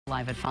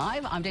Live at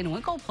 5, I'm Dana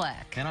Winklepleck.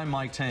 And I'm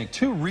Mike Tank.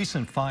 Two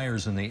recent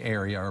fires in the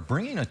area are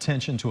bringing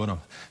attention to a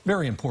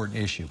very important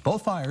issue.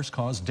 Both fires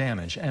caused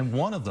damage, and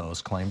one of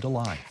those claimed a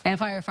life. And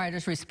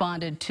firefighters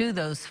responded to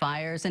those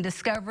fires and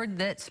discovered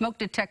that smoke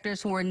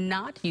detectors were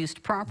not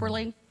used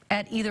properly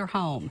at either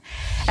home.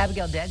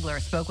 Abigail Degler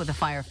spoke with a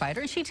firefighter,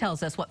 and she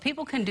tells us what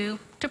people can do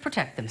to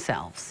protect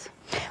themselves.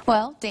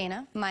 Well,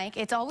 Dana, Mike,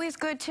 it's always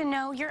good to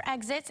know your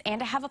exits and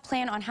to have a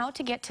plan on how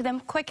to get to them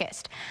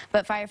quickest.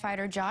 But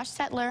firefighter Josh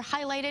Settler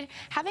highlighted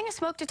having a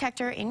smoke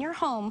detector in your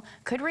home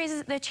could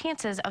raise the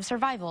chances of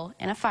survival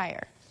in a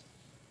fire.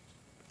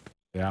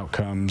 The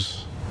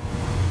outcomes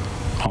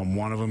on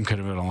one of them could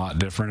have been a lot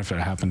different if it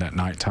happened at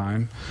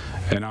nighttime.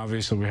 And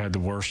obviously we had the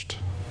worst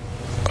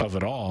of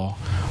it all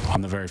on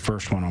the very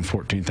first one on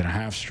 14th and a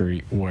half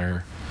Street,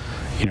 where,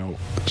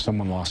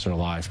 someone lost their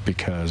life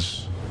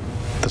because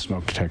the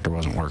smoke detector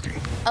wasn't working.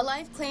 A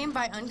life claimed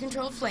by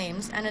uncontrolled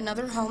flames and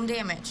another home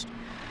damaged.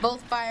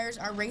 Both fires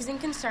are raising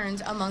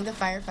concerns among the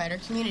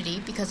firefighter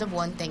community because of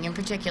one thing in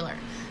particular.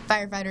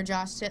 Firefighter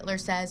Josh Sittler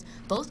says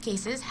both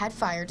cases had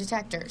fire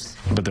detectors.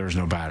 But there was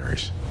no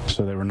batteries,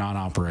 so they were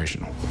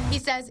non-operational. He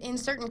says in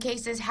certain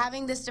cases,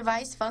 having this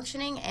device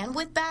functioning and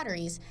with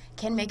batteries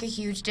can make a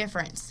huge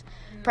difference.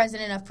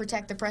 President of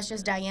Protect the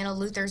Precious, Diana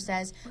Luther,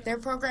 says their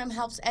program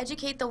helps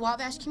educate the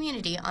Wabash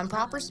community on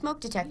proper smoke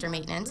detector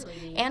maintenance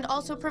and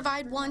also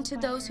provide one to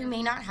those who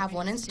may not have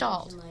one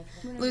installed.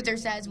 Luther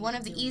says one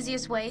of the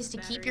easiest ways to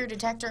keep your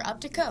detector up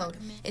to code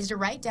is to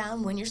write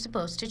down when you're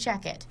supposed to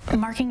check it.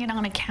 Marking it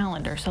on a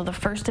calendar, so the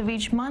first of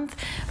each month,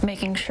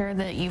 making sure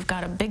that you've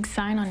got a big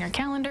sign on your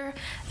calendar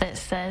that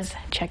says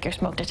check your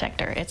smoke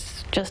detector.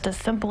 It's just as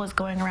simple as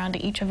going around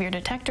to each of your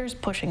detectors,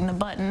 pushing the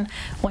button.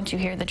 Once you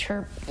hear the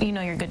chirp, you know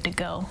you're good to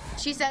go.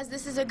 She says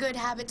this is a good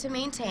habit to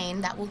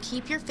maintain that will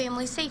keep your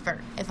family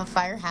safer if a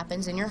fire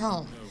happens in your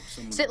home.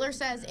 Sittler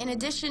says in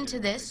addition to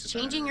this,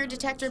 changing your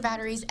detector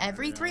batteries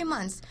every 3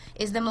 months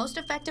is the most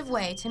effective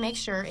way to make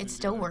sure it's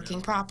still working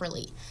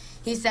properly.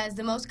 He says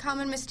the most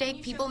common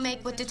mistake people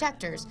make with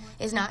detectors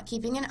is not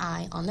keeping an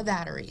eye on the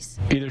batteries.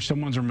 Either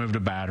someone's removed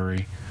a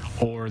battery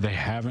or they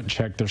haven't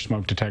checked their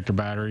smoke detector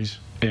batteries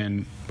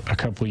in a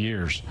couple of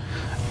years,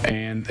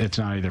 and it's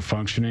not either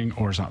functioning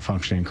or it's not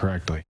functioning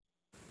correctly.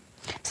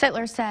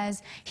 Sittler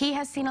says he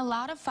has seen a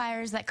lot of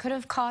fires that could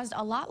have caused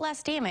a lot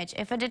less damage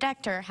if a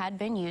detector had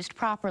been used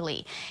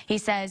properly. He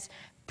says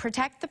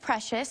Protect the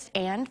Precious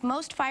and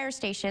most fire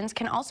stations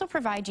can also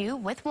provide you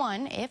with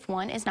one if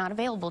one is not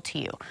available to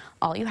you.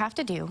 All you have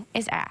to do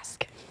is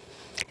ask.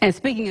 And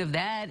speaking of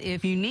that,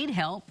 if you need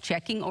help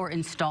checking or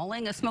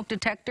installing a smoke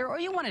detector,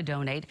 or you want to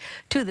donate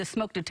to the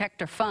Smoke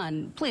Detector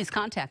Fund, please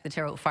contact the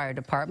Terre Haute Fire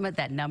Department.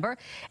 That number,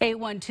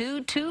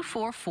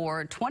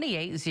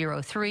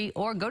 812-244-2803,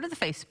 or go to the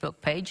Facebook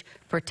page,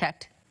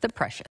 Protect the Precious.